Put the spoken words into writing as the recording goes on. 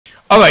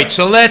All right,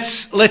 so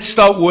let's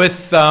start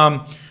with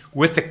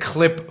the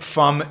clip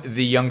from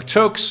the Young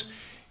Turks,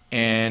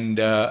 and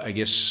I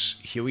guess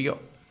here we go.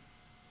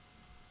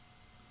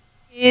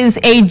 Is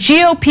a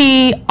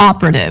GOP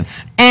operative,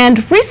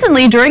 and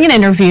recently during an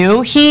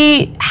interview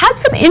he had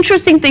some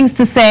interesting things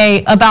to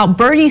say about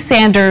Bernie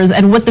Sanders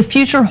and what the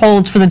future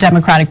holds for the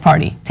Democratic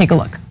Party. Take a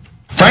look.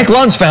 Frank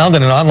Luntz found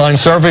in an online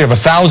survey of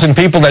 1,000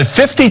 people that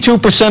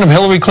 52% of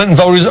Hillary Clinton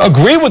voters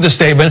agree with the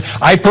statement,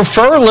 "I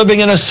prefer living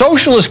in a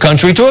socialist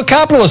country to a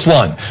capitalist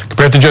one,"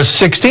 compared to just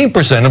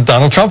 16% of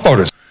Donald Trump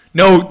voters.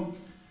 No,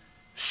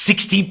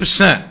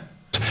 16%.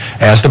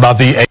 Asked about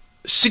the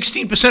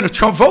 16% of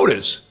Trump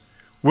voters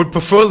would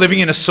prefer living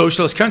in a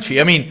socialist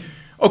country. I mean,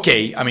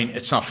 okay, I mean,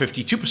 it's not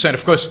 52%.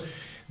 Of course,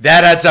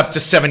 that adds up to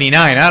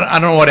 79. I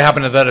don't know what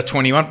happened to the other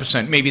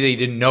 21%. Maybe they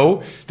didn't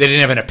know. They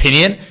didn't have an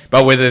opinion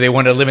about whether they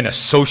wanted to live in a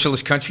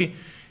socialist country.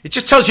 It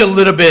just tells you a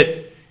little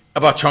bit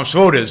about Trump's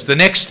voters. The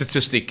next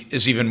statistic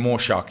is even more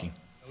shocking.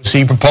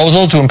 See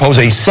proposal to impose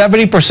a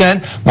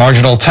 70%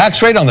 marginal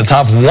tax rate on the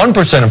top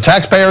 1% of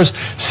taxpayers.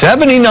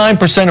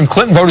 79% of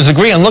Clinton voters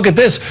agree. And look at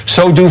this.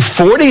 So do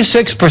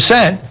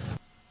 46%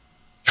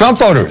 Trump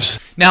voters.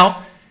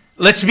 Now,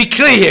 let's be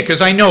clear here,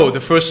 because I know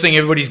the first thing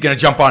everybody's going to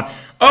jump on,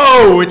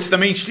 oh, it's the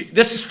mainstream.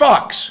 This is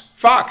Fox.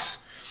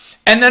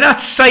 And they're not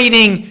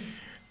citing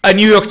a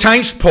New York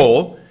Times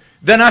poll.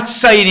 They're not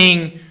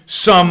citing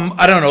some,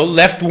 I don't know,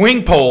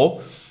 left-wing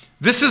poll.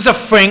 This is a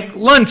Frank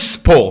Luntz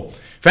poll.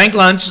 Frank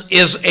Luntz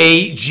is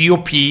a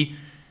GOP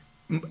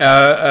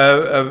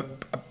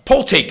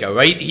poll taker,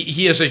 right?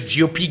 He is a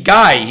GOP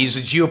guy. He's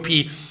a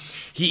GOP.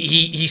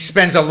 He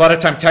spends a lot of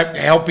time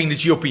helping the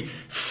GOP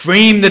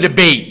frame the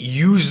debate,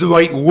 use the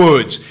right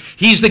words.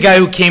 He's the guy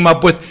who came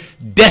up with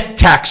death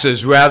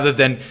taxes rather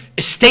than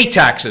estate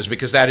taxes,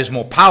 because that is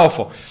more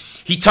powerful.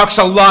 He talks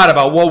a lot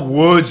about what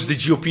words the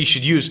GOP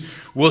should use.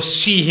 We'll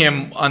see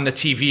him on the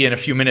TV in a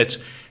few minutes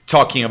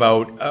talking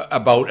about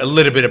a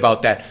little bit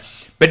about that.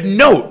 But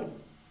note,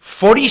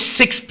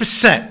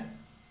 46%,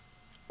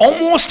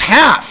 almost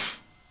half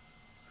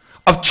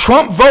of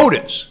Trump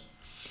voters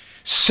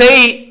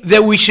say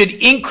that we should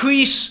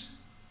increase,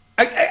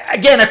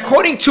 again,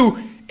 according to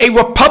a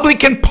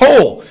Republican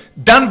poll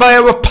done by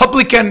a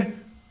Republican,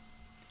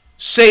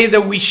 say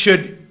that we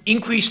should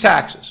increase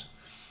taxes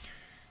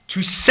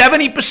to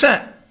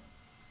 70%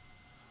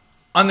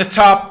 on the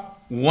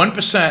top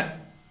 1%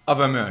 of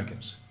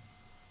Americans.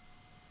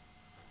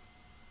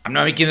 I'm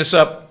not making this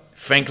up.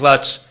 Frank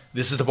Luntz,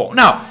 this is the poll.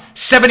 Now,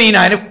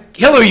 79 of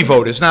Hillary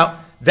voters. Now,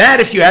 that,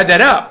 if you add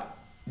that up,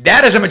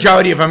 that is a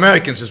majority of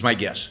Americans, is my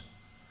guess.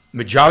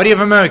 Majority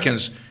of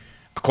Americans,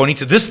 according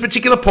to this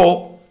particular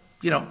poll,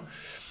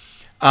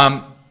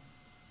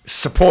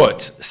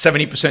 support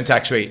 70%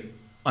 tax rate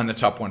on the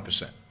top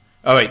 1%.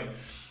 All right,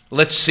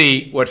 let's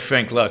see what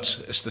Frank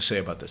Luntz has to say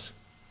about this.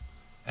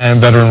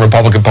 And veteran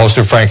Republican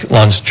pollster Frank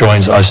Luntz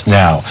joins us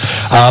now.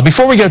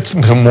 Before we get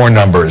to more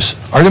numbers,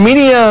 are the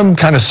media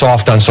kind of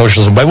soft on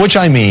socialism? By which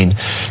I mean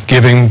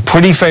giving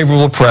pretty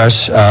favorable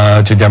press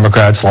to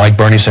Democrats like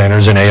Bernie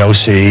Sanders and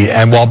AOC,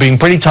 and while being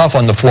pretty tough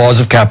on the flaws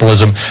of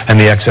capitalism and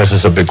the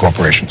excesses of big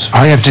corporations.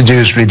 All you have to do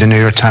is read the New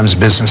York Times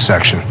business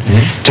section.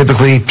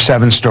 Typically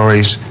 7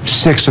 stories,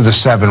 6 of the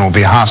 7 will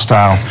be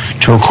hostile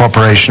to a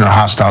corporation or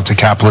hostile to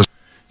capitalism.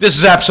 This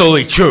is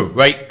absolutely true,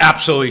 right?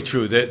 Absolutely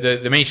true.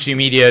 The mainstream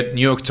media, New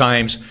York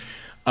Times,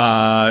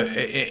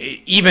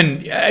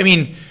 even, I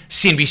mean,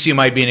 CNBC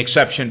might be an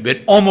exception,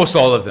 but almost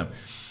all of them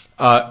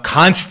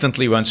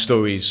constantly run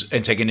stories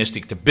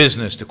antagonistic to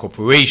business, to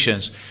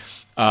corporations,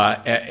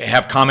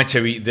 have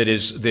commentary that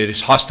is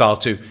hostile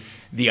to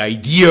the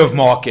idea of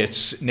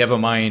markets, never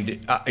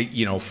mind,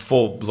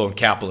 full-blown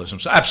capitalism.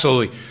 So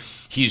absolutely,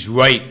 he's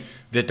right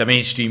that the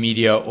mainstream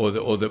media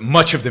or the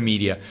much of the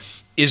media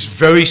is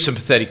very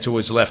sympathetic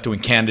towards left-wing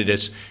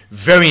candidates,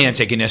 very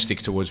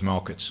antagonistic towards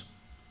markets.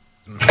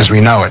 As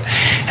we know it.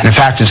 And in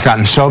fact, it's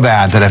gotten so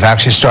bad that I've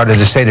actually started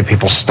to say to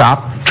people,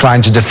 stop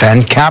trying to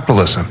defend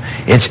capitalism.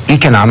 It's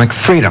economic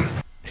freedom.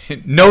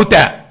 Note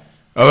that,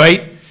 all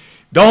right?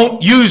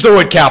 Don't use the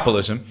word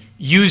capitalism,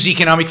 use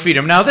economic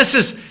freedom. Now, this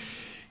is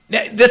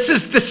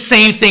the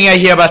same thing I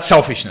hear about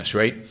selfishness,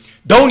 right?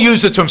 Don't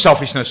use the term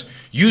selfishness,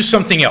 use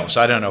something else,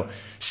 I don't know,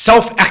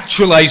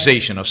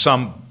 self-actualization or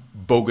some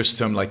bogus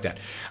term like that.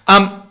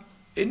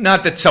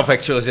 Not that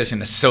self-actualization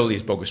necessarily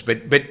is bogus,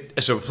 but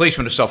as a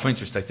replacement of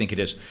self-interest, I think it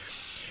is.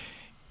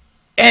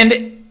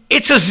 And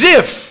it's as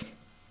if,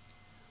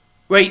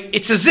 right,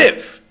 it's as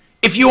if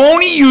you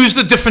only use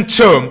the different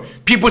term,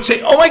 people would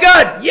say, oh my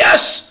God,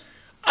 yes,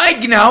 I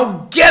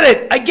now get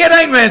it. I get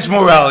Ayn Rand's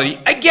morality.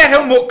 I get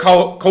her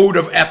code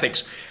of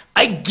ethics.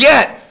 I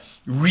get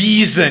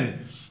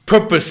reason,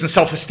 purpose, and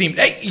self-esteem.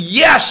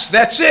 Yes,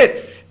 that's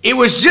it. It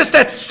was just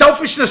that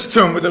selfishness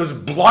term that was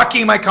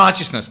blocking my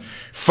consciousness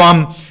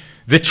from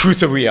the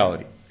truth of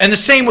reality. And the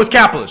same with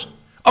capitalism.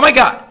 Oh my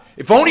God,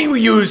 if only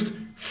we used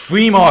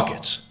free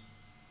markets,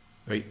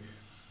 right?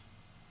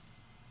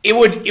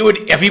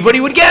 Everybody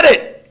would get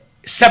it.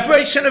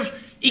 Separation of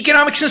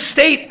Economics and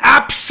state,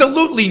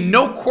 absolutely,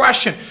 no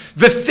question.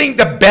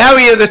 The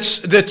barrier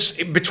that's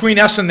between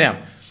us and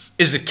them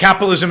is that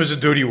capitalism is a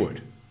dirty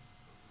word.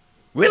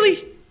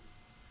 Really?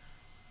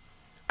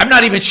 I'm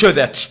not even sure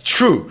that's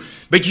true.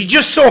 But you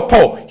just saw a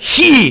poll.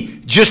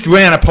 He just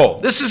ran a poll.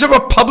 This is a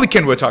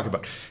Republican we're talking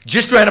about.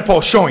 Just ran a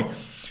poll showing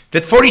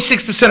that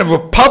 46% of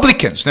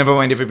Republicans, never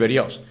mind everybody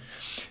else,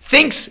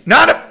 thinks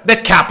not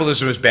that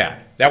capitalism is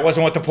bad. That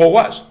wasn't what the poll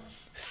was.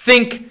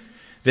 Think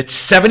that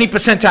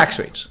 70% tax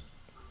rates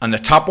on the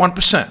top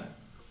 1%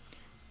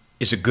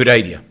 is a good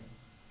idea.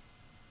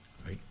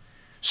 Right?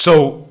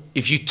 So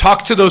if you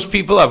talk to those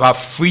people about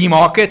free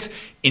markets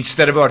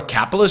instead of about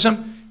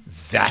capitalism,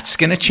 that's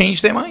going to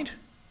change their mind.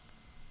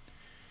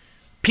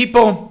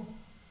 People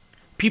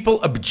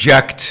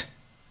object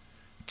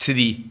to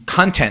the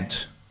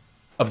content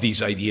of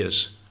these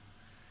ideas,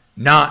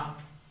 not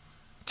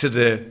to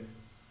the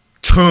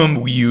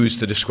term we use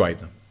to describe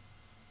them,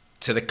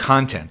 to the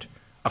content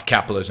of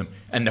capitalism.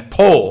 And the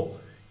poll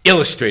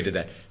illustrated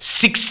that.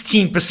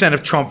 16%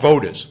 of Trump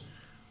voters,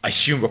 I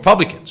assume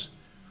Republicans,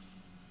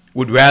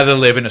 would rather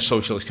live in a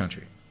socialist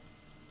country.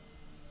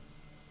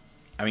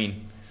 I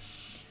mean,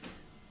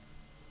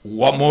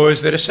 what more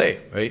is there to say,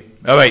 right?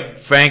 All right,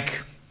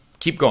 Frank,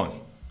 keep going.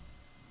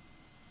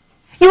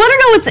 You want to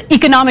know what's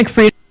economic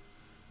freedom?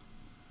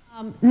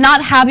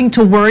 Not having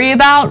to worry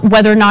about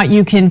whether or not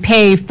you can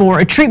pay for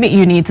a treatment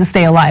you need to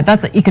stay alive.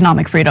 That's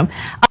economic freedom.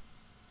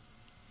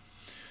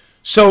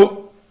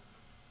 So,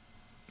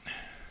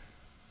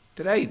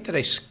 did I?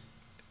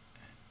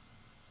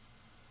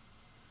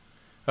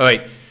 All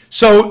right.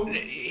 So,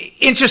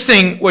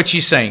 interesting what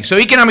she's saying. So,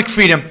 economic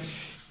freedom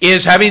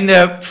is having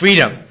the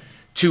freedom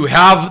to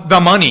have the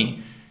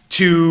money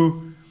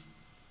to,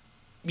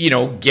 be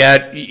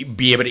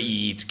able to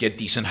eat, get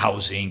decent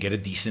housing, get a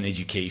decent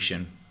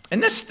education.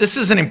 And this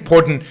is an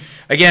important,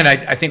 again,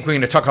 I think we're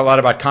going to talk a lot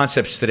about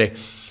concepts today.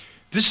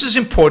 This is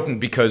important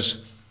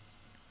because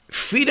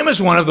freedom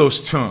is one of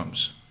those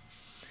terms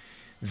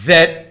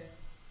that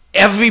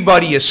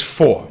everybody is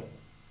for,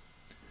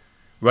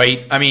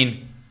 right? I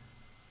mean,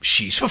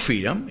 she's for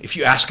freedom. If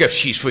you ask her if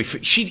she's for,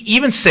 she'd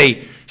even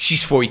say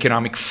she's for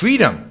economic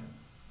freedom.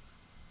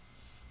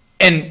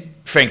 And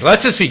Frank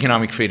Lutz is for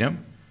economic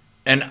freedom,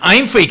 and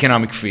I'm for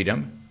economic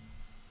freedom,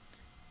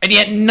 and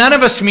yet none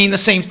of us mean the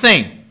same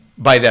thing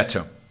by that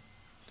term.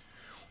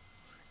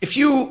 If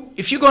you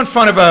go in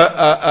front of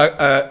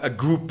a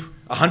group,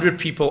 100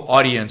 people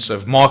audience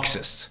of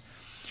Marxists,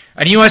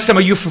 and you ask them,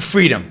 are you for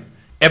freedom?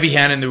 Every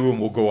hand in the room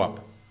will go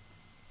up.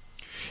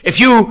 If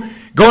you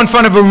go in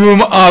front of a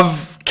room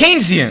of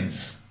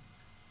Keynesians,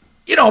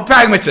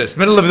 pragmatists,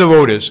 middle of the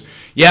roaders,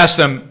 you ask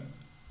them,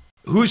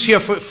 who's here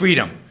for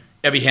freedom?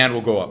 Every hand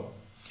will go up.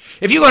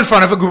 If you go in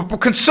front of a group of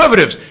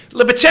conservatives,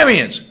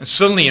 libertarians, and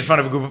suddenly in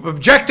front of a group of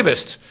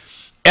objectivists,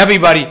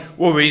 everybody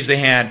will raise their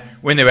hand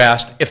when they're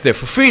asked if they're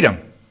for freedom.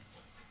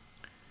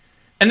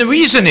 And the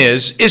reason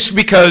is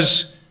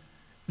because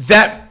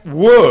that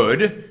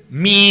word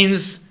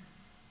means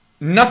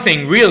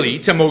nothing really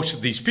to most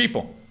of these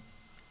people.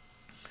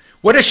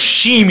 What does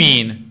she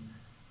mean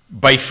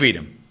by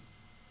freedom?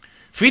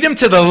 Freedom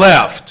to the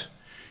left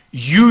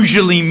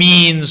usually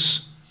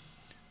means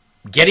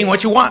getting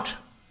what you want,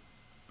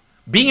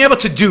 being able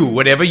to do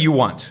whatever you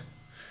want.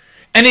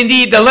 And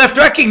indeed, the left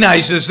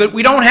recognizes that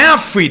we don't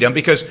have freedom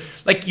because,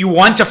 like, you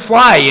want to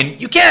fly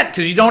and you can't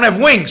because you don't have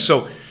wings,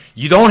 so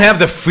you don't have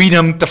the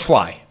freedom to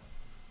fly.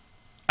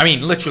 I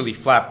mean, literally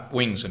flap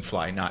wings and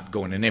fly, not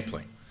go in an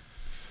airplane.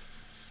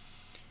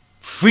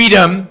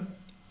 Freedom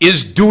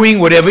is doing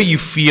whatever you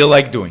feel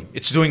like doing.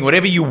 It's doing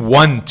whatever you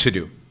want to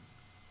do.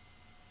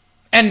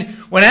 And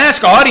when I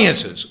ask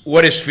audiences,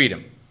 what is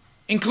freedom,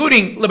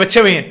 including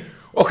libertarian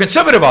or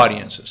conservative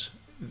audiences,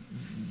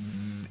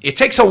 it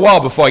takes a while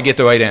before I get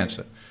the right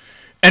answer.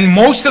 And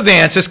most of the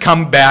answers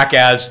come back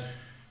as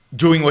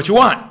doing what you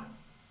want.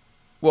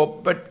 Well,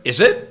 but is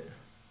it?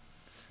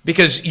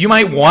 Because you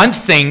might want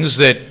things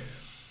that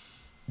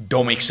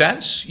don't make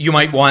sense. You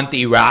might want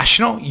the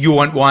irrational. You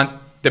might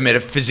want the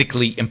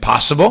metaphysically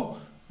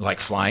impossible, like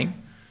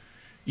flying.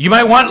 You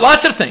might want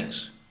lots of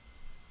things.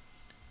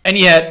 And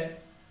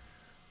yet,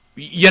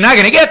 you're not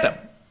going to get them.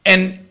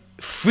 And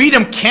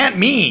freedom can't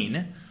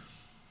mean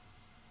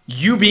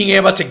you being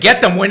able to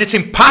get them when it's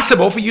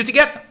impossible for you to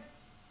get them.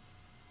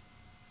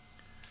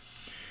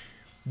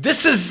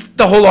 This is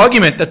the whole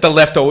argument that the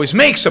left always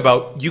makes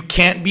about you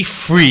can't be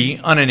free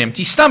on an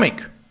empty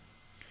stomach.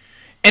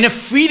 And if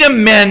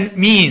freedom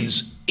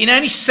means, in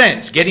any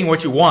sense, getting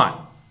what you want,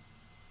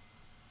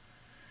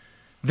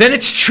 then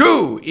it's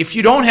true. If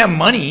you don't have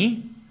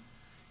money,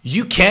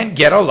 you can't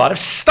get a lot of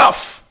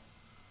stuff.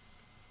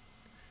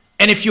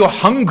 And if you're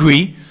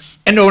hungry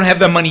and don't have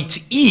the money to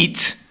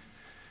eat,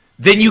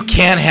 then you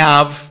can't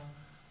have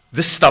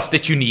the stuff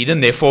that you need,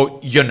 and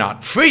therefore you're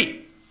not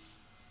free.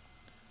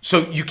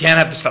 So you can't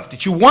have the stuff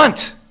that you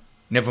want,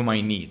 never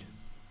mind need.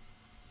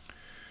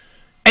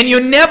 And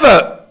you're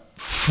never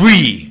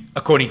free,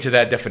 according to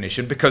that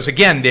definition, because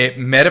again, there are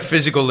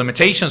metaphysical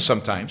limitations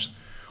sometimes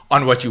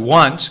on what you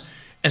want,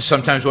 and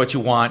sometimes what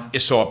you want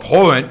is so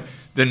abhorrent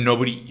then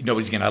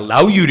nobody's going to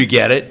allow you to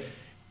get it,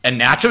 and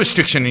that's a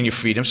restriction in your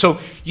freedom. So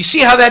you see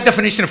how that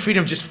definition of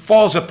freedom just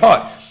falls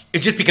apart. It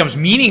just becomes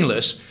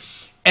meaningless,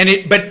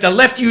 but the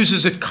left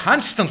uses it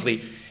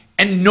constantly,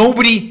 and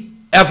nobody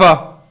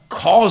ever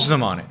calls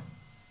them on it.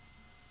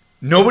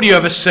 Nobody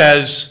ever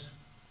says,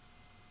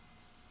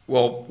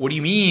 well, what do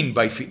you mean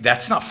by freedom?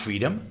 That's not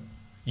freedom.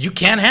 You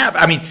can't have,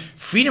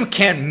 freedom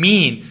can't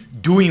mean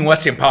doing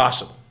what's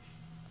impossible.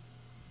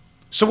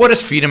 So what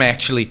does freedom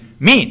actually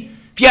mean?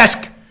 If you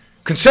ask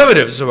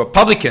conservatives or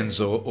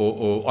Republicans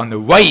or on the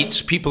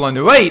right, people on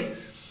the right,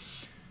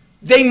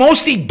 they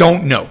mostly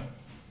don't know.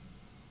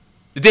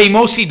 They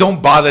mostly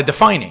don't bother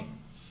defining.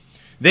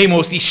 They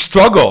mostly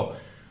struggle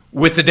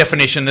with the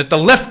definition that the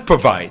left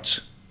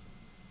provides.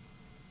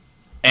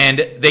 And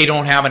they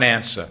don't have an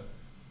answer.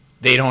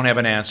 They don't have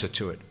an answer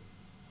to it.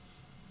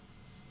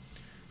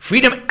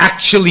 Freedom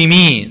actually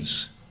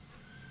means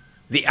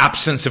the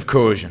absence of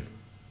coercion.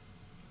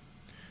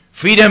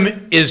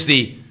 Freedom is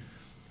the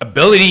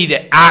ability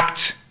to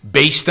act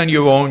based on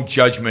your own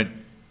judgment,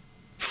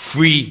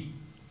 free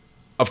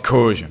of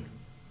coercion.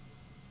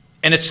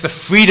 And it's the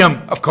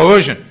freedom of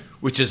coercion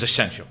which is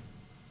essential,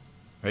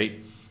 right?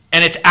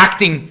 And it's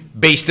acting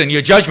based on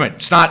your judgment.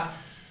 It's not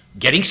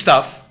getting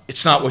stuff.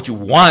 It's not what you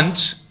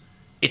want.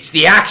 It's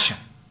the action.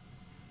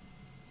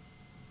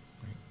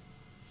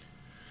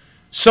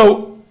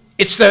 So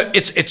I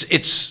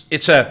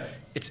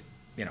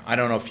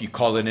don't know if you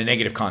call it a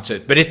negative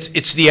concept, but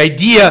it's the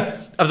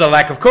idea of the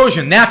lack of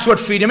coercion. That's what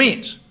freedom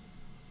means.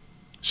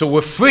 So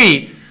we're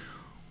free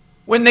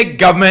when the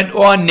government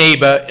or our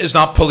neighbor is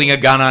not pulling a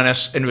gun on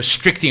us and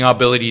restricting our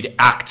ability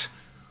to act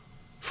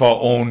for our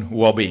own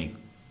well-being.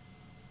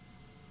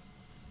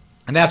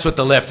 And that's what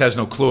the left has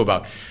no clue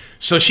about.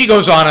 So she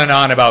goes on and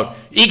on about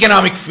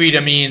economic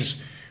freedom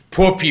means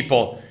poor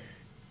people,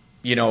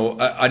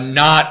 are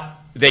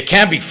not, they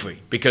can't be free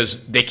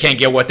because they can't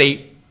get what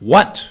they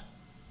want.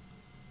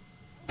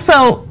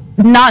 So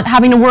not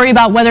having to worry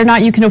about whether or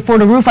not you can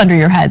afford a roof under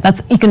your head.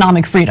 That's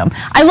economic freedom.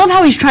 I love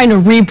how he's trying to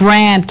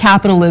rebrand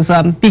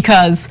capitalism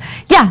because,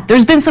 yeah,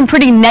 there's been some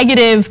pretty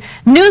negative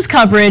news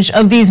coverage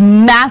of these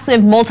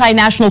massive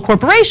multinational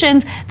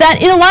corporations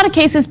that in a lot of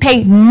cases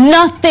pay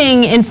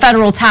nothing in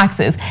federal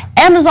taxes.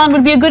 Amazon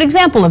would be a good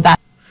example of that.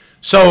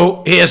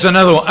 So here's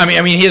another one.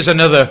 Here's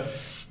another,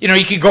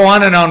 you could go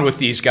on and on with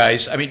these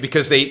guys.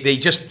 Because they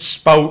just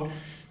spout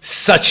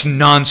such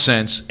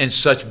nonsense and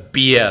such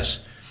BS.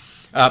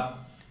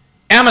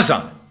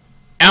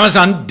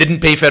 Amazon didn't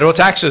pay federal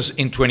taxes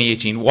in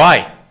 2018.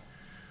 Why?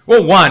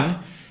 Well, one,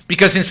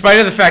 because in spite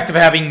of the fact of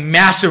having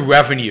massive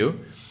revenue,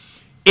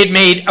 it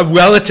made a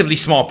relatively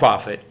small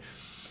profit.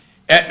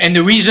 And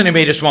the reason it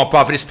made a small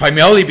profit is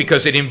primarily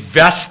because it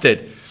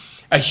invested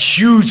a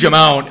huge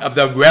amount of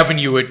the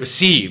revenue it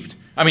received.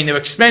 Their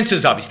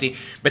expenses, obviously,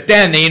 but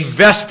then they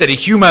invested a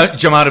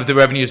huge amount of the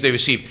revenues they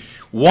received.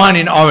 One,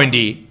 in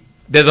R&D.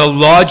 They're the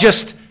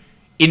largest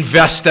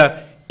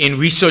investor in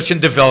research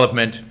and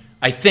development,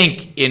 I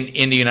think,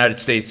 in the United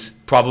States,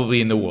 probably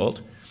in the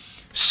world.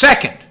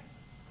 Second,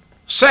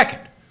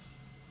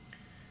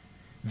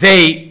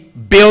 they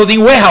building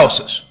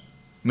warehouses.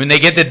 When they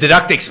get to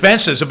deduct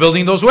expenses of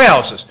building those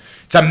warehouses,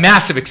 it's a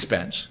massive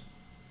expense.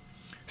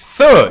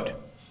 Third,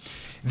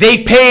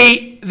 they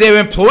pay their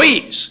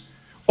employees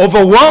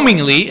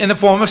overwhelmingly in the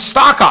form of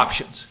stock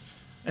options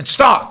and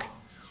stock,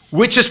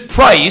 which is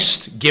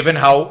priced, given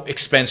how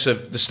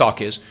expensive the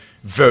stock is,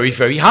 very,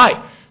 very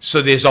high.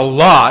 So there's a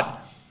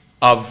lot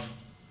of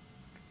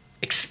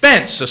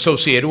expense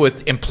associated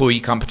with employee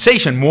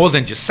compensation, more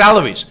than just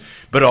salaries,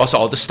 but also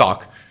all the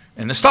stock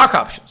and the stock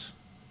options.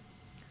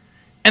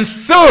 And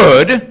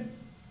third,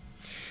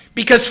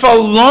 because for a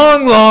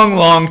long, long,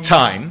 long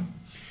time,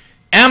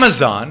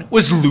 Amazon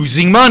was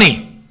losing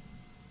money.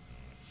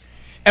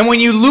 And when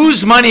you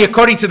lose money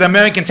according to the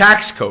American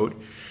tax code,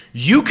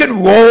 you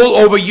can roll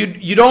over,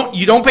 you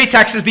don't pay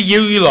taxes the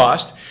year you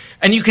lost,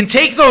 and you can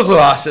take those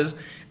losses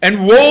and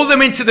roll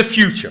them into the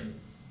future.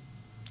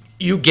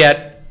 You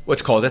get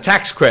what's called a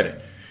tax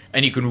credit.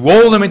 And you can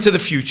roll them into the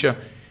future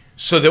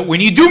so that when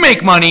you do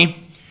make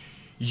money,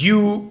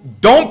 you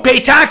don't pay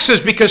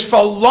taxes, because for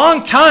a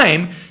long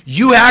time,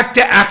 you have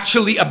to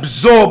actually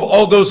absorb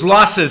all those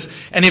losses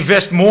and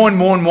invest more and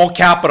more and more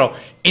capital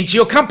into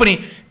your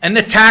company. And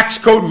the tax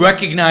code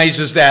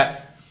recognizes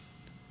that.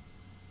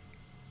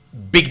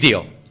 Big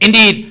deal.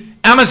 Indeed,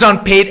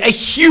 Amazon paid a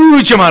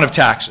huge amount of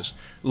taxes.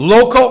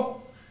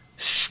 Local,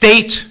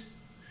 state,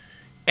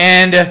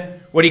 and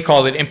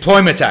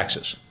employment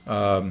taxes.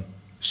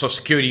 Social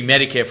Security,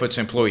 Medicare for its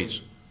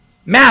employees.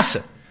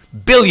 Massive.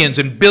 Billions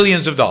and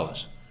billions of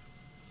dollars.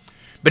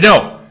 But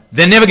no,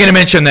 they're never going to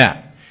mention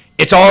that.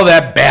 It's all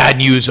that bad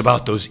news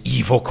about those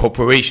evil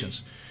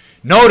corporations.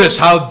 Notice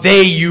how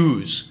they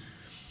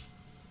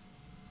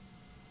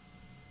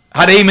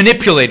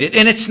manipulate it.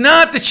 And it's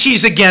not that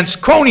she's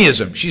against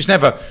cronyism. She's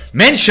never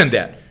mentioned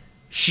that.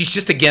 She's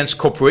just against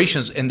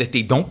corporations and that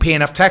they don't pay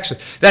enough taxes.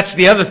 That's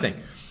the other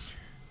thing.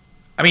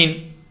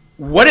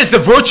 What is the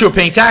virtue of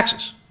paying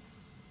taxes?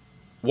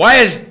 Why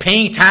is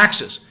paying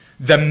taxes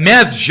the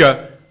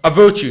measure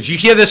virtues. You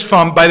hear this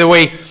from, by the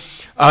way,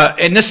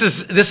 and this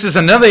is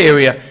another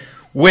area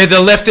where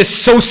the left is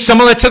so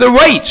similar to the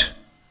right.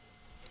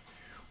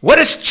 What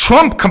has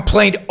Trump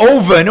complained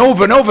over and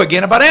over and over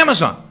again about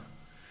Amazon?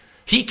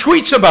 He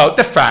tweets about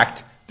the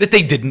fact that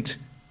they didn't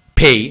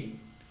pay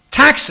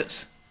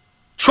taxes.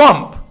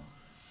 Trump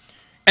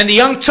and the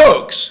Young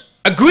Turks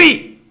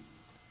agree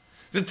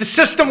that the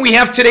system we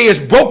have today is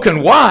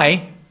broken.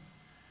 Why?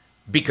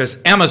 Because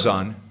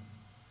Amazon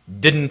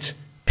didn't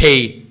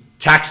pay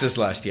taxes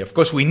last year. Of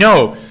course, we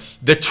know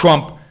that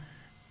Trump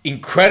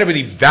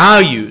incredibly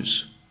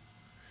values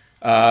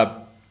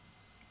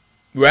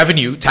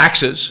revenue,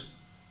 taxes,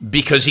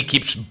 because he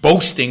keeps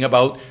boasting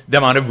about the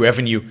amount of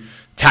revenue,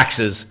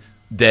 taxes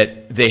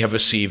that they have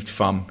received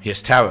from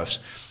his tariffs.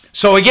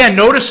 So again,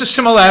 notice the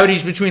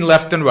similarities between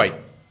left and right.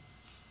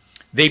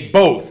 They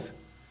both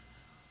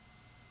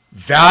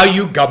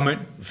value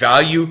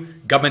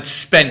government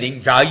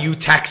spending, value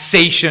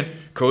taxation,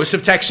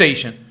 coercive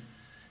taxation.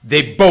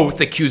 They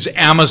both accuse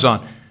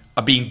Amazon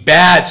of being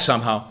bad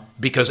somehow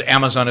because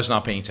Amazon is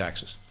not paying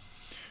taxes.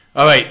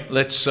 All right,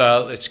 let's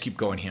keep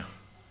going here.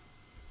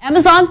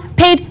 Amazon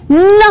paid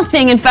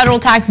nothing in federal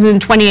taxes in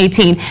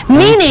 2018,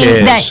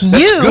 meaning that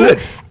you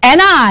and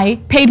I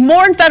paid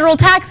more in federal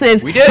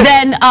taxes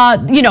than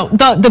one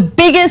of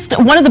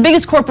the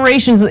biggest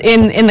corporations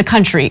in the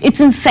country.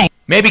 It's insane.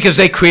 Maybe because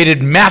they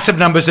created massive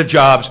numbers of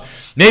jobs.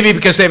 Maybe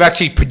because they're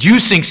actually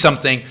producing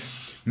something.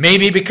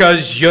 Maybe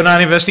because you're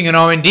not investing in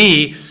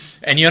R&D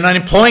and you're not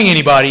employing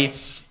anybody.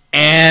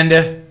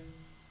 And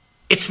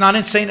it's not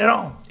insane at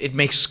all. It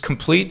makes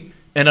complete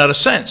and utter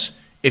sense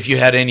if you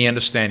had any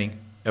understanding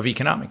of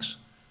economics.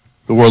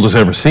 The world has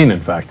ever seen,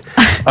 in fact.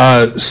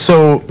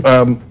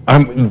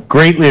 I'm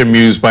greatly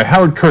amused by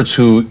Howard Kurtz,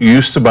 who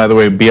used to, by the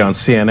way, be on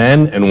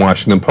CNN and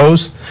Washington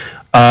Post,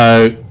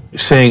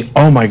 saying,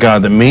 oh my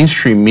God, the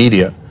mainstream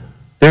media,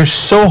 they're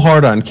so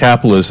hard on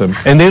capitalism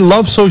and they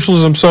love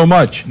socialism so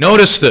much.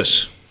 Notice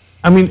this.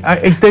 I mean,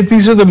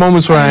 these are the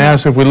moments where I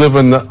ask if we live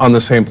on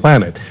the same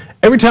planet.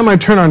 Every time I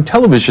turn on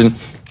television,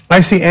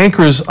 I see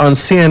anchors on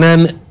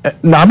CNN.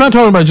 Now, I'm not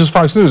talking about just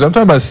Fox News. I'm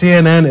talking about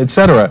CNN,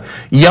 etc.,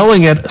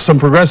 yelling at some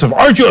progressive.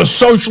 Aren't you a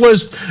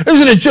socialist?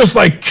 Isn't it just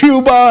like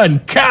Cuba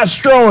and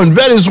Castro and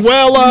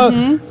Venezuela?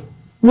 Mm-hmm.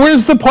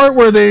 Where's the part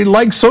where they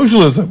like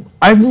socialism?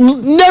 I've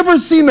never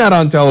seen that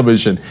on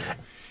television.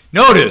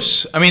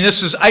 Notice, I mean,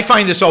 I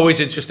find this always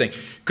interesting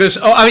because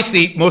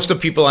obviously most of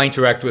the people I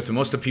interact with and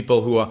most of the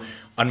people who are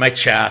on my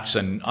chats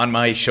and on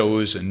my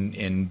shows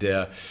and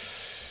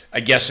I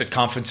guess at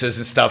conferences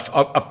and stuff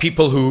are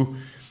people who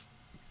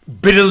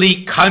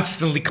bitterly,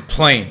 constantly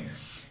complain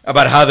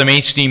about how the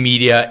mainstream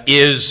media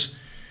is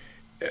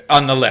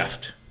on the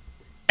left.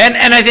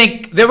 And I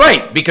think they're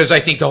right, because I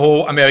think the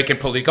whole American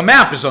political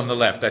map is on the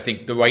left. I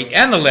think the right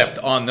and the left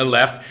on the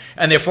left,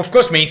 and therefore, of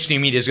course,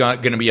 mainstream media is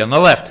going to be on the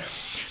left.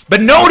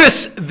 But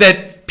notice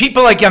that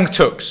people like Young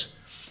Turks,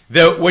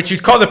 what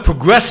you'd call the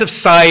progressive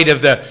side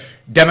of the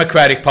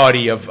Democratic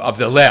Party of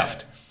the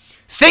left,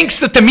 thinks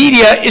that the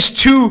media is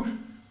too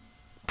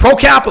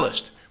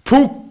pro-capitalist,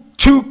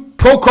 too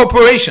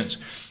pro-corporations,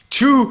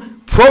 too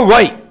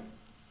pro-right.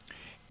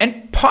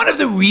 And part of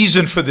the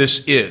reason for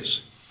this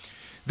is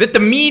that the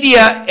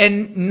media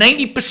and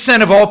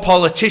 90% of all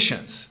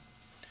politicians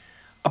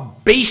are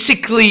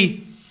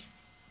basically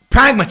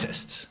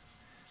pragmatists.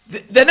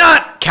 They're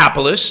not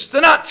capitalists,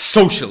 they're not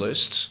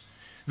socialists,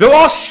 they're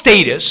all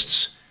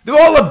statists, they're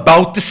all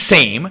about the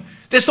same.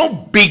 There's no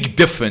big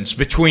difference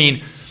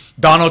between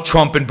Donald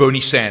Trump and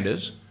Bernie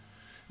Sanders.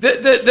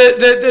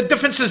 The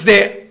differences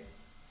there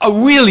are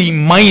really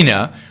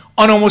minor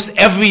on almost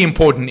every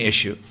important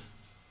issue.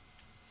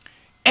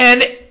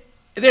 And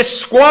they're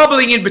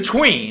squabbling in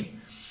between.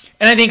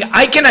 And I think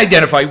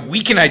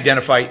we can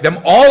identify them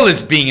all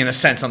as being, in a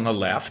sense, on the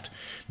left,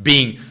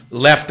 being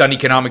left on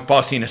economic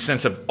policy in a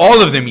sense of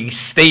all of them being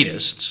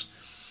statists.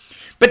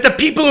 But the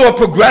people who are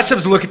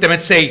progressives look at them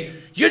and say,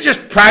 you're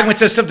just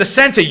pragmatists of the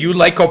center, you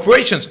like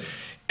corporations.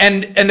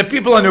 And the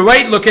people on the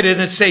right look at it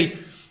and say,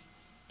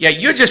 yeah,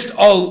 you're just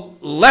all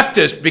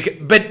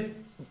leftist, but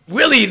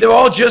really they're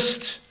all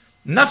just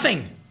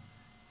nothing.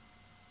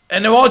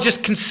 And they're all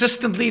just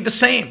consistently the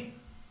same.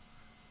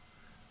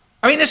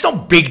 I mean, there's no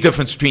big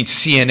difference between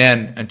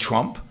CNN and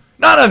Trump.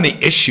 Not on the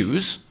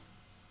issues.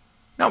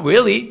 Not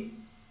really.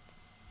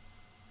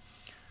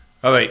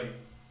 All right.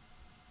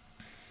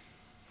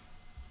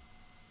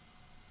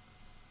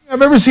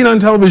 I've ever seen on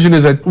television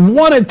is that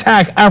one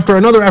attack after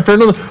another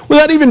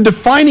without even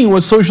defining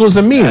what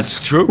socialism means. That's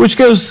true. Which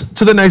goes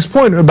to the next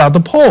point about the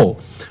poll.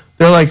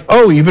 They're like,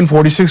 oh, even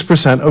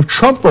 46% of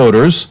Trump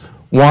voters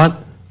want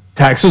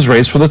taxes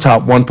raised for the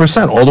top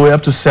 1%, all the way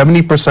up to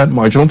 70%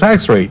 marginal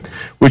tax rate,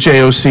 which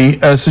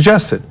AOC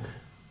suggested.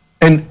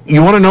 And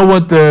you want to know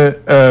what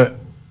the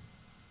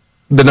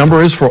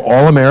number is for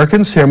all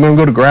Americans? Here, I'm going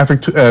to go to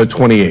graphic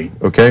 28,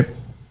 okay?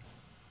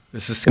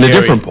 This is scary. In a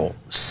different poll,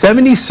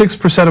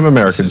 76% of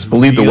Americans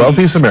believe the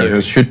wealthiest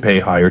Americans should pay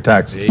higher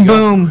taxes.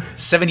 Boom.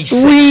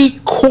 76.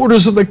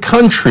 3/4 of the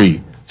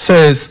country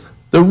says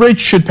The rich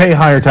should pay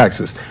higher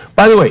taxes.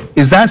 By the way,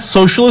 is that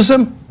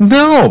socialism?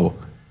 No.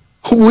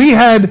 We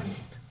had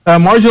a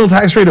marginal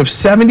tax rate of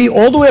 70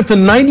 all the way up to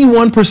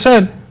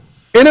 91%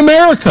 in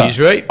America. He's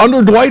right.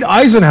 Under Dwight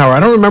Eisenhower. I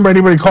don't remember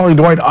anybody calling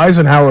Dwight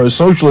Eisenhower a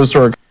socialist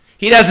or a...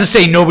 He doesn't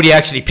say nobody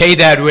actually paid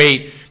that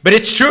rate, but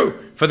it's true.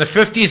 From the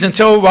 50s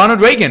until Ronald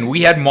Reagan,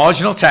 we had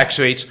marginal tax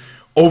rates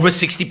over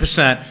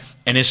 60%,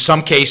 and in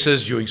some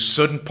cases, during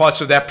certain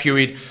parts of that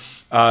period,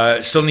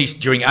 certainly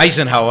during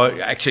Eisenhower,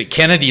 actually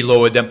Kennedy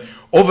lowered them,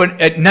 over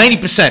at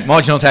 90%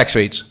 marginal tax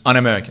rates on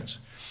Americans.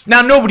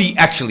 Now, nobody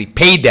actually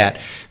paid that.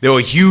 There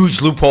were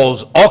huge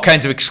loopholes, all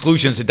kinds of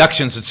exclusions,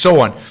 deductions, and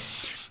so on.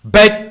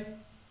 But,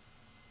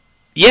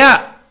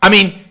 yeah, I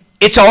mean,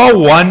 it's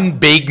all one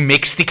big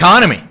mixed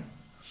economy.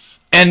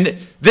 And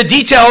the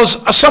details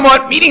are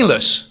somewhat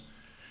meaningless.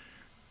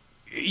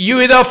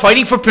 You're either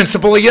fighting for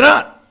principle or you're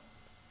not.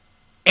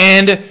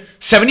 And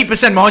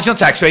 70% marginal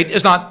tax rate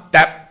is not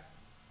that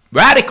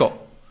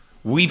radical.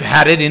 We've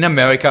had it in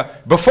America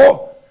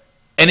before.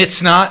 And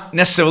it's not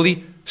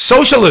necessarily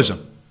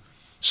socialism.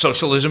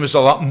 Socialism is a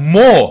lot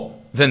more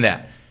than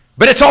that.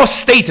 But it's all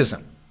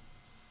statism.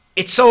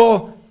 It's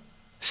all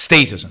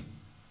statism.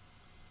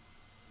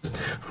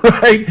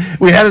 Right?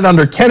 We had it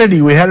under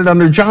Kennedy, we had it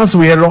under Johnson,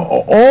 we had it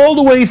all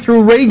the way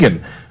through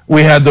Reagan.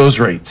 We had those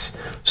rates.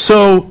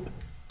 So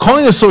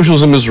calling it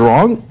socialism is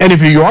wrong. And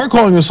if you are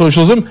calling it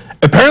socialism,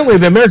 apparently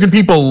the American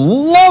people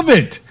love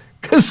it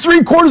because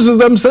 3/4 of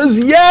them says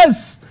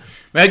yes.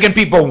 American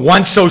people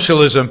want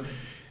socialism.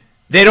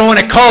 They don't want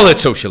to call it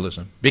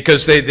socialism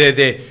because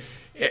they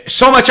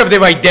so much of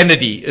their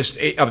identity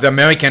of the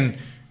American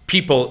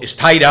people is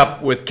tied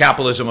up with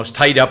capitalism, is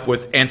tied up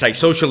with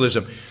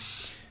anti-socialism.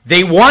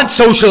 They want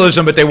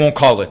socialism, but they won't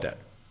call it that.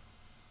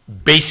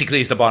 Basically,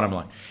 is the bottom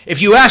line.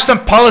 If you ask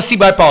them policy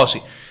by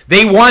policy,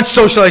 they want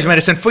socialized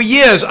medicine. For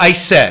years, I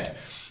said,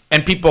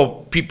 and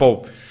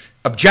people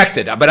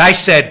objected, but I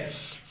said,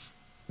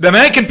 the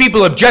American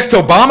people object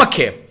to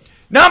Obamacare,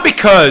 not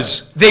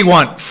because they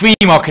want free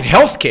market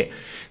health care.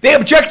 They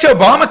object to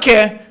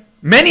Obamacare,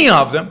 many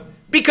of them,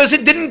 because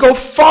it didn't go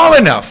far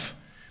enough,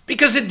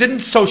 because it didn't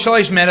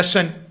socialize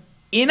medicine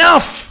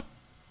enough.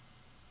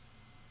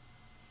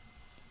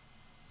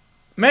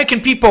 American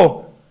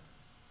people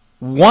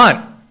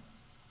want,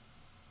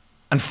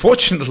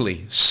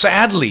 unfortunately,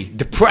 sadly,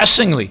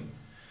 depressingly,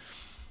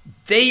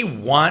 they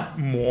want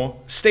more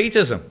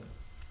statism.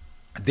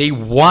 They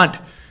want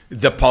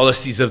the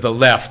policies of the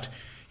left,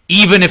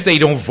 even if they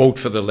don't vote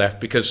for the left,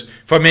 because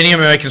for many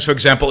Americans, for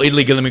example,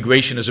 illegal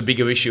immigration is a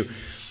bigger issue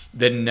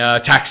than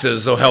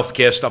taxes or health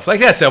care, stuff like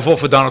that. They'll vote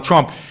for Donald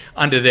Trump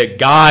under the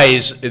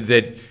guise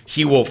that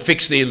he will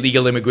fix the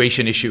illegal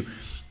immigration issue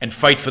and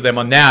fight for them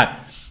on that.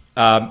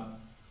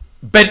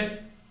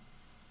 But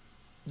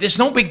there's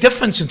no big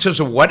difference in terms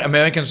of what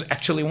Americans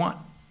actually want,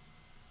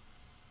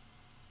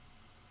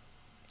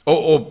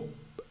 or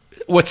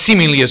what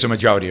seemingly is a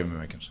majority of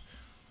Americans.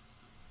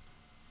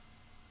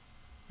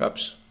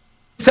 Oops.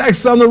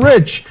 Taxes on the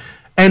rich.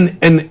 And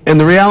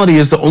the reality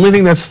is the only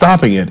thing that's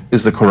stopping it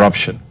is the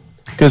corruption.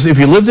 Because if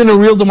you lived in a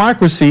real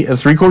democracy and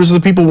 3/4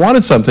 of the people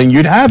wanted something,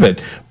 you'd have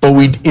it. But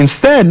we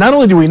instead, not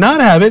only do we not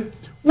have it,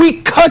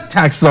 we cut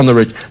taxes on the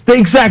rich. The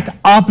exact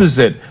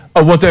opposite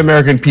of what the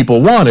American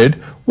people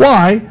wanted.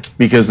 Why?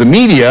 Because the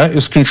media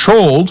is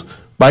controlled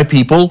by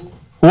people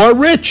who are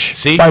rich,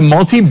 by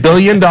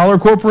multi-billion-dollar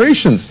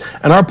corporations.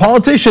 And our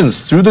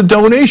politicians, through the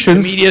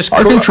donations,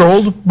 are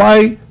controlled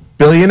by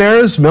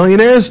billionaires,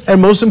 millionaires,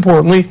 and most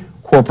importantly,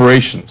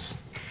 corporations.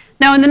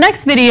 Now, in the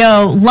next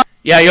video...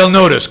 Yeah, you'll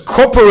notice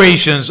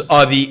corporations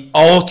are the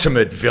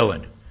ultimate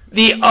villain.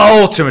 The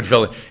ultimate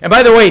villain. And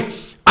by the way,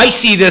 I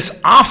see this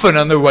often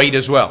on the right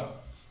as well.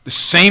 The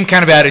same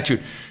kind of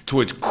attitude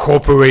towards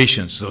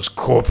corporations, those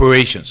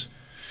corporations.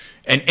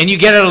 And you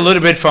get it a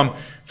little bit from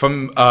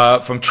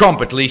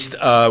Trump, at least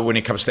when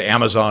it comes to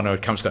Amazon, or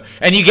it comes to,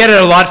 and you get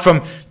it a lot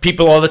from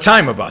people all the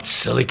time about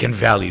Silicon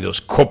Valley, those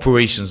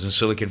corporations in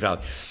Silicon Valley.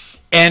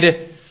 And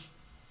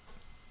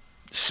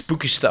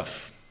spooky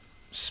stuff.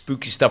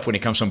 Spooky stuff when it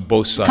comes from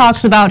both sides.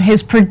 Talks about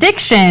his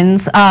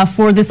predictions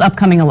for this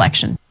upcoming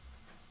election.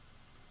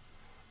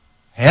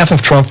 Half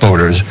of Trump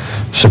voters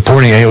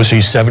supporting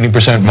AOC's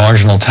 70%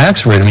 marginal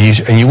tax rate. I mean,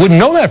 and you wouldn't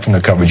know that from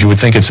the coverage. You would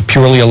think it's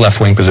purely a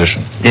left-wing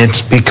position.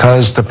 It's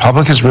because the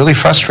public is really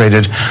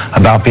frustrated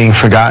about being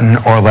forgotten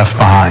or left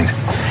behind.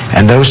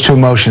 And those two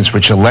emotions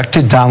which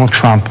elected Donald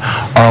Trump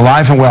are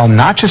alive and well,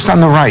 not just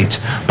on the right,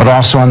 but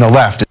also on the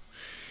left.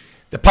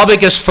 The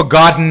public is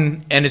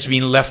forgotten and it's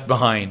being left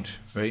behind,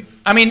 right?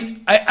 I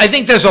mean, I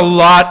think there's a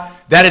lot,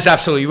 that is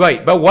absolutely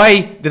right. But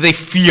why do they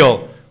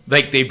feel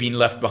like they've been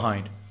left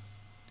behind?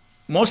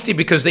 Mostly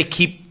because they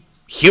keep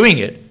hearing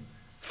it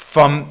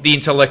from the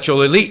intellectual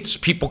elites.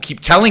 People keep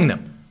telling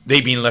them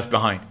they've been left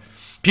behind.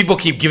 People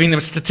keep giving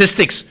them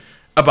statistics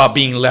about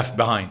being left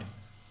behind.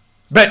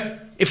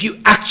 But if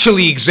you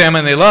actually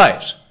examine their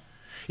lives,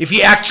 if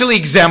you actually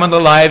examine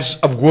the lives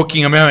of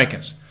working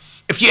Americans,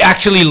 if you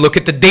actually look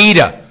at the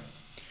data,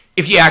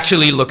 if you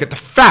actually look at the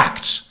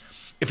facts,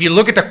 if you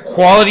look at the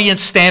quality and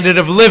standard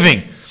of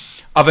living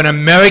of an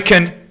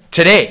American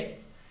today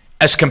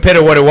as compared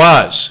to what it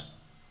was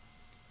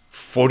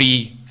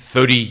 40,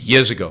 30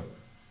 years ago.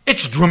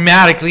 It's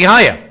dramatically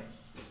higher.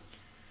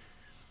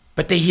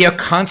 But they hear a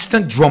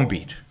constant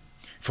drumbeat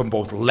from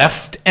both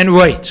left and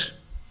right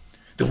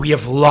that we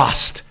have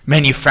lost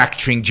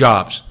manufacturing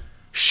jobs.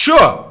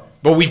 Sure,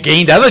 but we've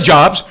gained other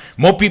jobs.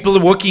 More people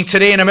are working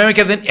today in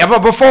America than ever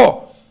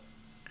before.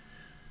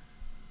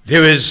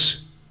 There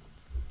is,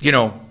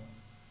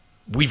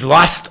 we've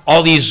lost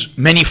all these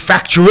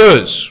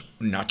manufacturers.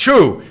 Not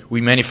true.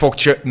 We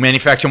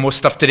manufacture more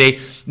stuff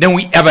today than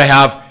we ever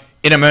have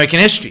in American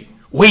history.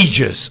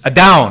 Wages are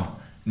down.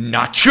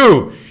 Not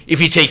true. If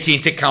you take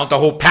into account the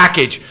whole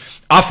package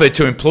offered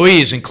to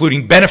employees,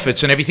 including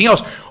benefits and everything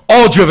else,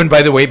 all driven,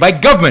 by the way, by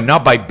government,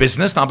 not by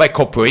business, not by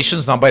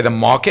corporations, not by the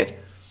market.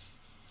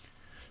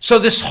 So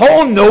this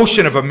whole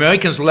notion of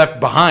Americans left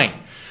behind,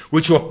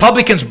 which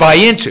Republicans buy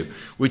into,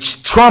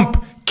 which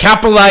Trump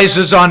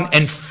capitalizes on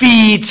and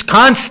feeds,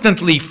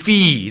 constantly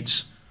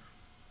feeds,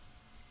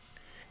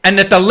 and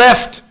that the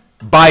left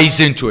buys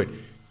into it,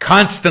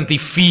 constantly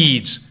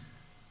feeds,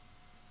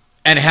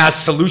 and has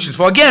solutions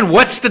for. Again,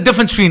 what's the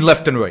difference between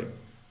left and right?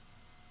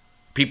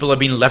 People are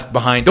being left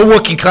behind. The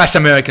working class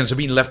Americans are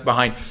being left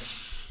behind.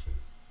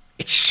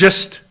 It's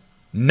just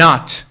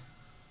not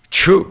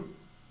true.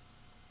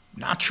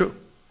 Not true.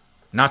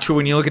 Not true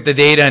when you look at the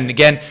data. And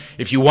again,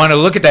 if you want to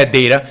look at that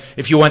data,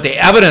 if you want the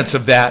evidence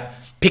of that,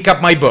 pick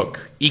up my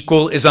book,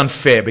 Equal is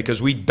Unfair, because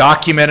we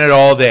document it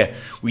all there.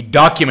 We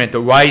document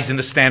the rise in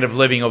the standard of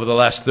living over the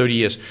last 30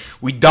 years.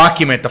 We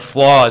document the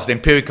flaws, the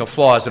empirical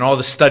flaws, and all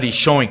the studies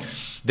showing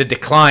the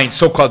decline,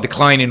 so-called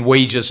decline in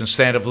wages and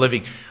standard of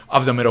living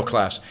of the middle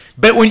class.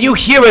 But when you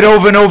hear it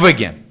over and over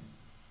again,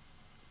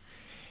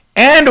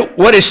 and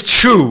what is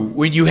true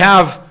when you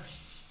have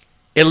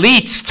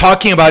elites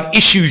talking about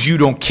issues you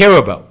don't care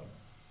about,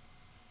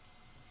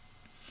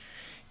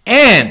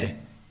 and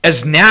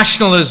as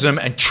nationalism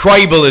and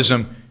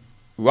tribalism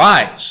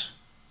rise,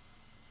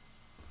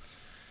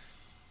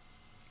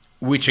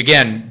 which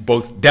again,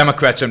 both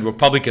Democrats and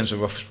Republicans are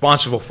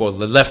responsible for,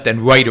 the left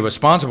and right are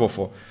responsible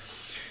for,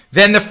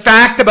 then the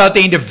fact about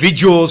the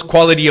individual's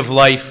quality of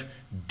life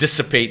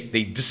dissipate,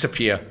 they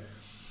disappear.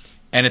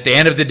 And at the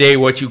end of the day,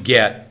 what you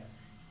get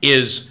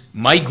is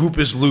my group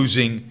is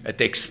losing at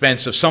the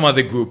expense of some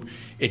other group.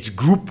 It's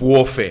group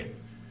warfare.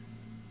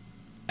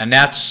 And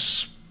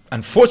that's,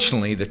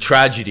 unfortunately, the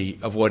tragedy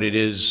of what it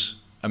is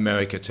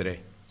America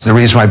today. The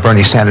reason why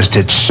Bernie Sanders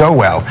did so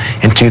well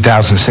in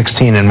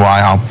 2016 and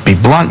why I'll be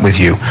blunt with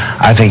you,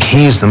 I think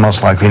he's the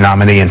most likely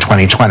nominee in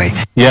 2020.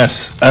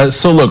 Yes.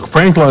 So look,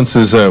 Frank Luntz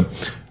is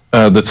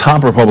the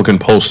top Republican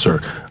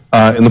pollster.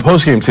 In the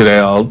postgame today,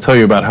 I'll tell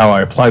you about how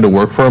I applied to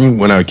work for him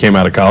when I came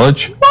out of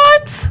college.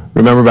 What?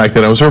 Remember back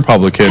then I was a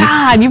Republican.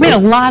 God, you made a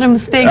lot of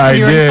mistakes when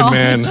you were in college.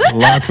 I did, man.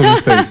 Lots of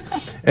mistakes.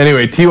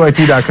 Anyway,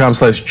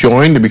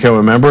 TYT.com/join to become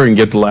a member and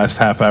get the last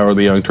half hour of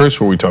the Young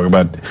Turks where we talk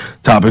about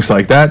topics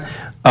like that.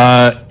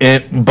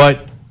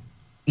 But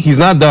he's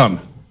not dumb,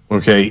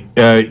 okay?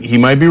 He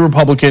might be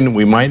Republican.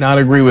 We might not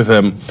agree with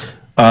him.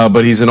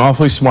 But he's an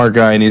awfully smart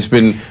guy, and he's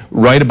been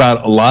right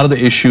about a lot of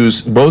the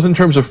issues, both in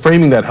terms of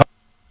framing that,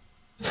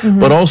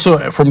 but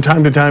also from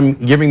time to time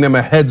giving them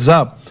a heads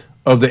up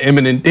of the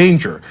imminent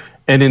danger.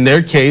 And in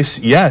their case,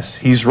 yes,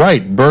 he's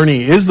right.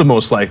 Bernie is the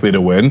most likely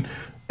to win,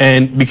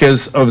 and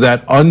because of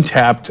that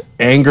untapped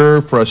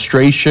anger,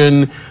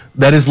 frustration,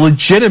 that is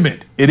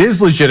legitimate. It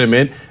is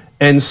legitimate,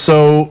 and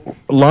so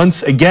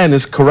Luntz again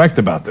is correct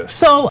about this.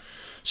 So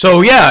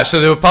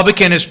the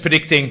Republican is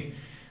predicting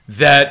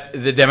that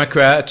the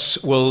Democrats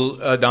will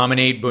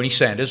nominate Bernie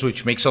Sanders,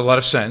 which makes a lot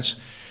of sense.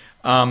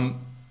 I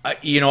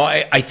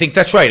think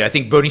that's right. I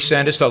think Bernie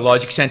Sanders, to a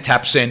large extent,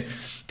 taps in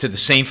to the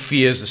same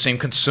fears, the same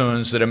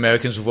concerns that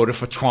Americans who voted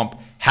for Trump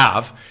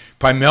have,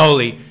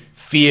 primarily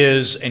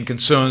fears and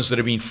concerns that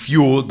are being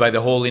fueled by the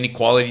whole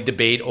inequality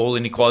debate, whole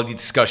inequality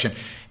discussion,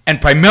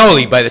 and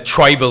primarily by the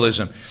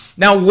tribalism.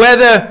 Now,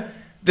 whether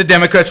the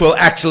Democrats will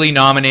actually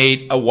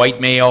nominate a white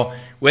male,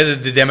 whether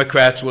the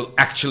Democrats will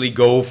actually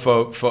go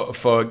for a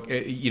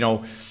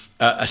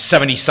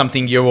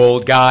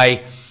 70-something-year-old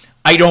guy,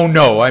 I don't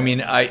know. I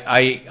mean,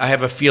 I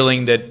have a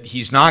feeling that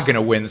he's not going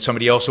to win, that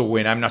somebody else will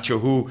win. I'm not sure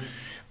who,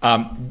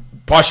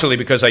 partially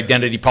because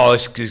identity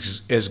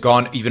politics has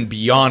gone even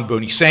beyond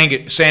Bernie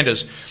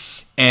Sanders,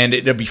 and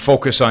it'll be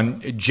focused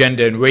on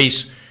gender and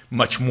race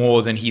much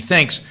more than he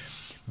thinks.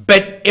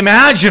 But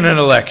imagine an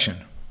election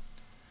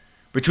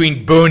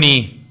between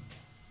Bernie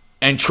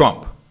and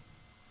Trump.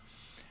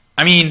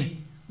 I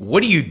mean,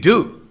 what do you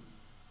do?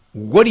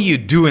 What do you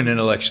do in an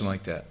election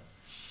like that?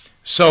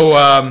 So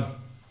I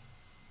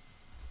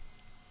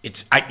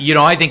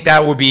think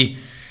that would be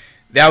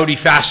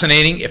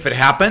fascinating if it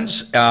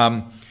happens.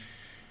 I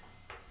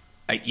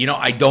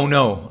don't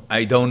know.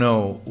 I don't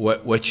know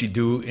what you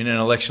do in an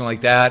election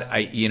like that.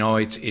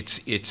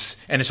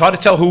 It's hard to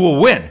tell who will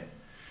win,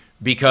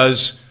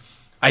 because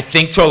I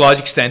think to a large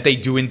extent they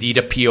do indeed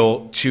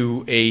appeal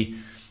to a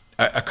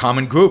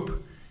common group,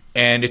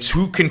 and it's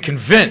who can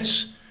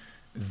convince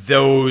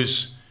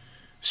those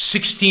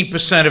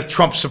 16% of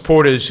Trump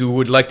supporters who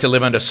would like to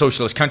live in a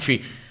socialist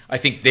country, I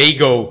think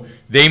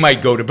they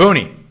might go to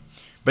Bernie.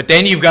 But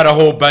then you've got a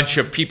whole bunch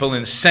of people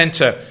in the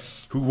center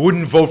who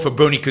wouldn't vote for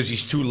Bernie because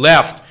he's too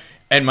left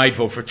and might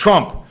vote for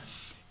Trump.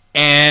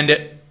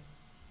 And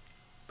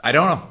I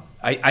don't know.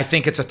 I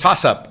think it's a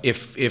toss-up.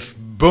 If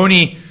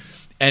Bernie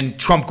and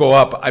Trump go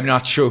up, I'm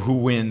not sure who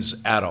wins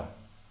at all.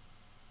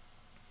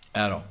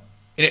 At all.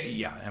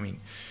 Yeah, I mean,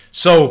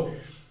 so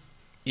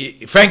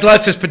Frank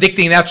Luntz is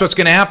predicting that's what's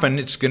going to happen.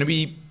 It's going to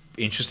be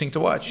interesting to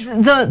watch.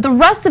 The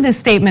rest of his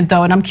statement,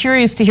 though, and I'm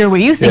curious to hear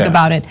what you think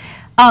about it.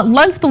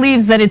 Luntz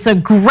believes that it's a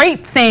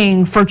great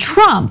thing for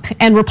Trump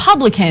and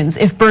Republicans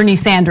if Bernie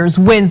Sanders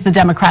wins the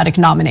Democratic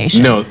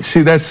nomination. No,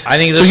 see, that's... I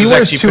think this so is he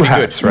wears actually two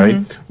pretty hats, good. right?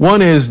 Mm-hmm.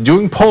 One is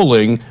doing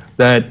polling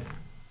that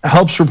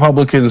helps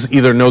Republicans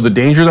either know the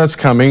danger that's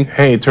coming.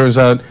 Hey, it turns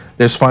out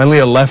there's finally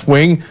a left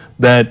wing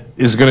that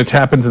is going to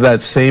tap into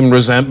that same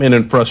resentment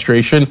and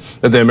frustration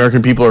that the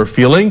American people are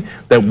feeling,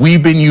 that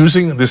we've been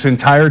using this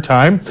entire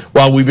time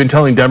while we've been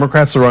telling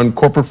Democrats to run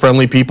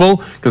corporate-friendly people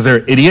because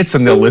they're idiots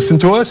and they'll listen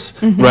to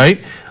us, right?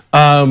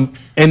 And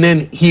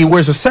then he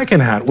wears a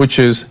second hat, which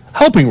is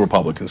helping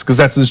Republicans, because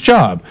that's his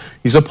job.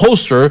 He's a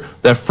pollster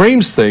that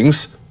frames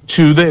things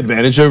to the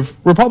advantage of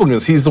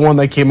Republicans. He's the one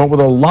that came up with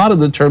a lot of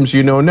the terms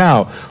you know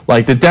now,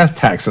 like the death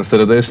tax instead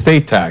of the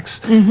estate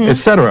tax,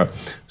 etc.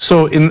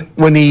 So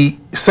when he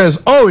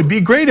says, oh, it'd be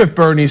great if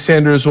Bernie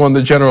Sanders won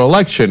the general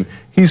election,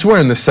 he's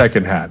wearing the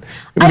second hat.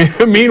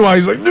 Meanwhile,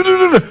 he's like,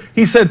 no.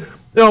 He said,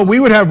 no,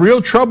 we would have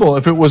real trouble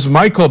if it was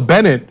Michael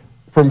Bennet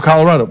from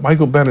Colorado.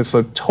 Michael Bennett's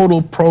a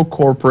total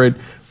pro-corporate,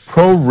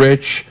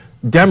 pro-rich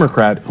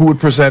Democrat who would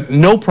present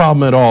no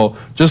problem at all,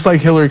 just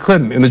like Hillary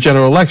Clinton in the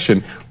general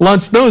election.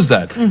 Luntz knows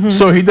that.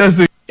 So he does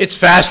the... It's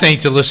fascinating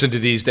to listen to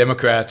these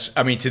Democrats,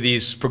 to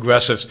these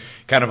progressives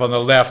kind of on the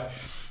left.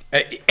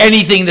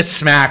 Anything that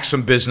smacks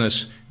from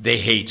business, they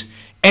hate.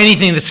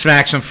 Anything that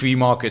smacks from free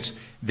markets,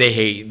 they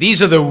hate.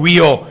 These are the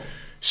real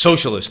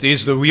socialists.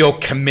 These are the real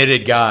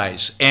committed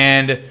guys.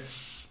 And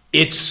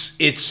it's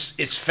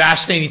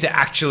fascinating to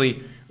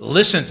actually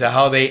listen to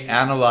how they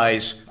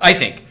analyze, I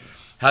think,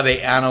 how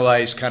they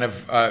analyze kind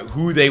of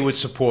who they would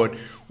support,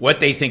 what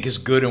they think is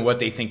good and what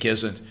they think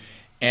isn't,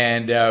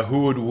 and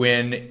who would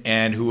win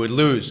and who would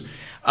lose.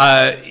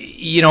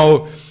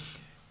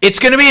 It's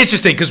going to be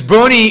interesting because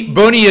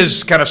Bernie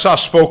is kind of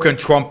soft-spoken.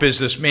 Trump is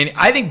this man.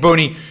 I think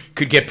Bernie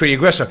could get pretty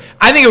aggressive.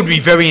 I think it would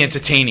be very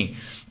entertaining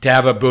to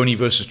have a Bernie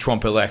versus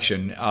Trump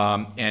election,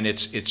 and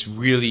it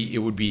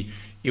would be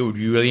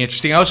really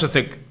interesting. I also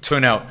think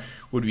turnout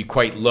would be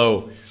quite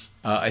low.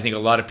 I think a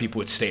lot of people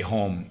would stay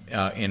home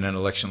in an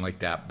election like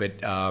that,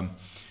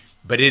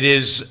 but it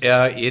is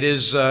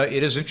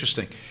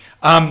interesting.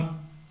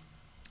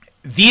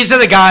 These are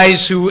the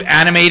guys who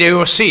animate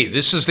AOC.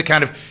 This is the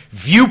kind of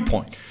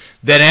viewpoint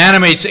that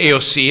animates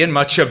AOC and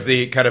much of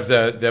the kind of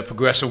the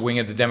progressive wing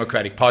of the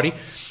Democratic Party.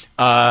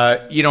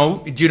 Do you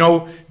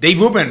know Dave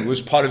Rubin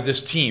was part of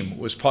this team,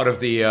 was part of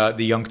the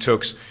Young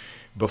Turks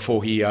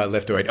before he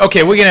left the right.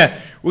 Okay, we're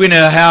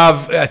gonna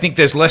have, I think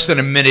there's less than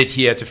a minute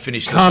here to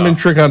finish this common off.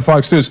 trick on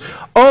Fox News.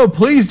 Oh,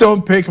 please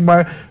don't pick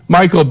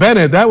Michael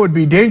Bennet. That would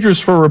be dangerous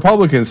for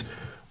Republicans.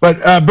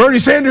 But Bernie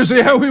Sanders,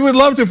 yeah, we would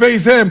love to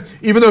face him,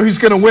 even though he's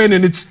going to win,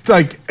 and it's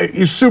like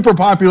he's super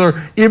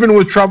popular, even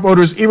with Trump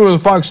voters, even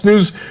with Fox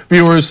News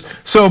viewers.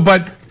 So,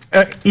 but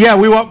yeah,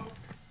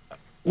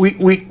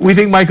 we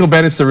think Michael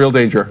Bennett's the real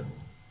danger.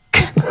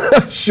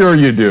 Sure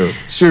you do.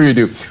 Sure you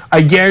do.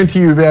 I guarantee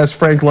you've asked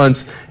Frank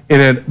Luntz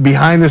in a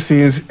behind the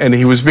scenes, and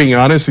he was being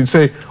honest. He'd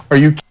say, "Are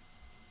you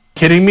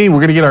kidding me? We're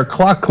going to get our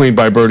clock cleaned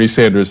by Bernie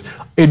Sanders."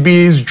 It'd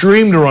be his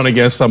dream to run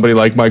against somebody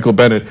like Michael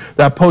Bennet.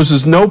 That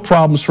poses no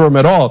problems for him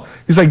at all.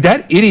 He's like,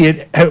 that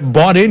idiot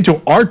bought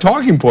into our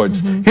talking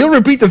points. He'll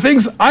repeat the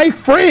things I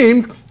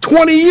framed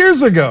 20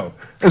 years ago.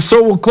 And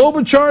so will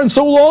Klobuchar, and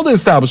so will all the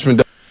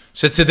establishment.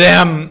 So to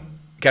them,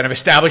 kind of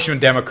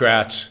establishment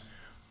Democrats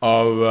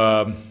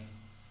are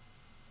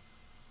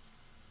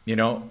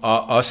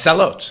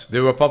sellouts.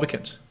 They're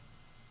Republicans.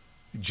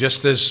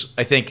 Just as,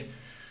 I think,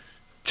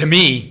 to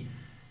me,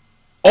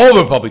 all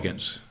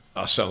Republicans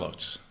are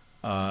sellouts.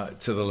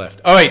 To the left.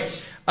 All right.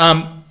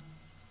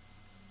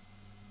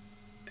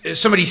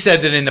 Somebody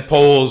said that in the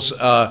polls,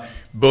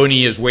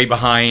 Bernie is way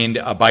behind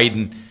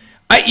Biden.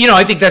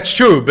 I think that's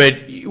true.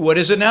 But what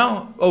is it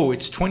now? Oh,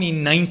 it's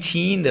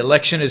 2019. The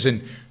election is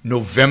in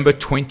November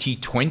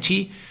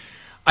 2020.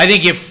 I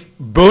think if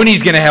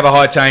Bernie's going to have a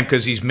hard time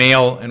because he's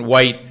male and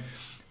white,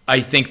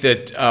 I think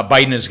that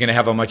Biden is going to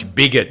have a much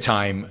bigger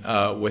time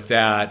with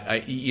that.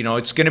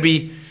 It's going to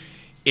be.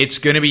 It's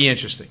going to be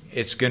interesting.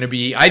 It's going to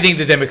be, I think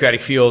the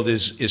Democratic field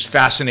is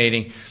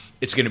fascinating.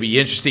 It's going to be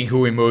interesting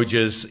who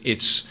emerges.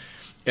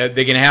 They're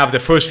going to have the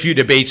first few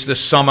debates this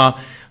summer,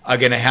 are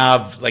going to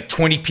have like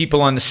 20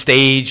 people on the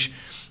stage.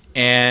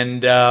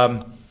 And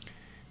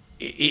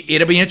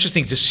it'll be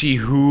interesting to see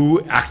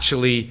who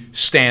actually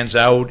stands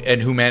out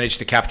and who managed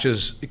to capture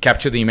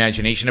the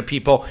imagination of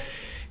people.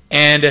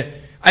 And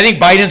I think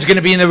Biden's going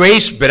to be in the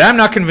race, but I'm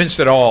not convinced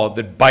at all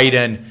that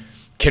Biden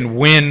can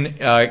win,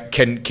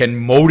 can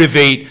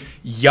motivate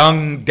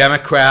young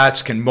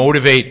Democrats, can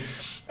motivate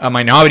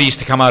minorities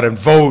to come out and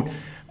vote.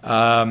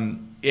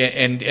 And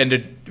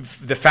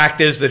the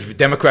fact is that if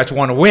Democrats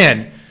want to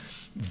win,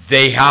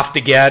 they have to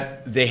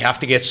get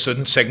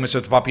certain segments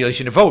of the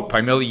population to vote,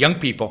 primarily young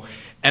people.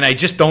 And I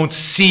just don't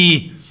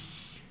see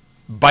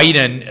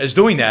Biden as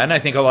doing that. And I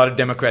think a lot of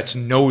Democrats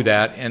know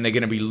that, and they're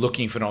going to be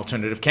looking for an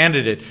alternative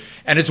candidate.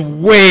 And it's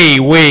way,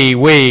 way,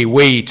 way,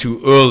 way too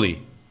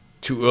early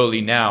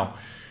now.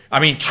 I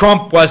mean,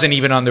 Trump wasn't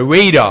even on the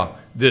radar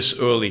this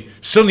early,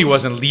 certainly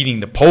wasn't leading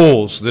the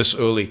polls this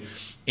early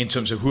in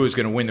terms of who is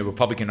going to win the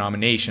Republican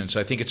nomination. So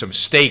I think it's a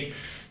mistake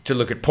to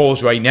look at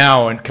polls right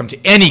now and come to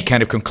any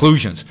kind of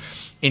conclusions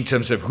in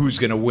terms of who's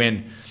going to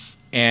win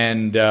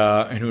and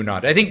who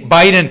not. I think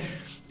Biden,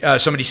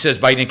 somebody says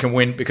Biden can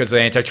win because of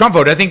the anti-Trump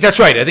vote. I think that's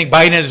right. I think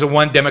Biden is the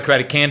one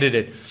Democratic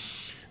candidate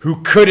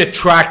who could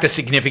attract a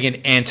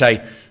significant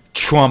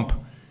anti-Trump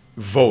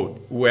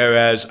vote,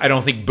 whereas I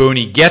don't think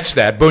Bernie gets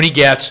that. Bernie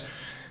gets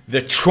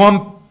the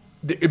Trump.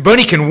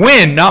 Bernie can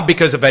win not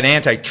because of an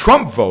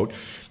anti-Trump vote.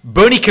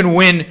 Bernie can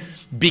win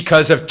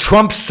because of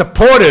Trump's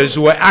supporters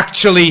who are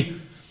actually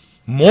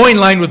more in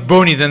line with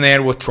Bernie than they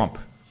are with Trump.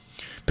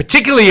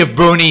 Particularly if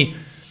Bernie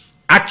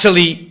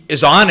actually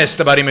is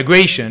honest about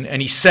immigration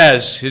and he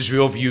says his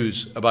real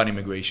views about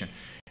immigration.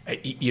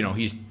 You know,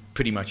 he's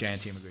pretty much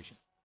anti-immigration.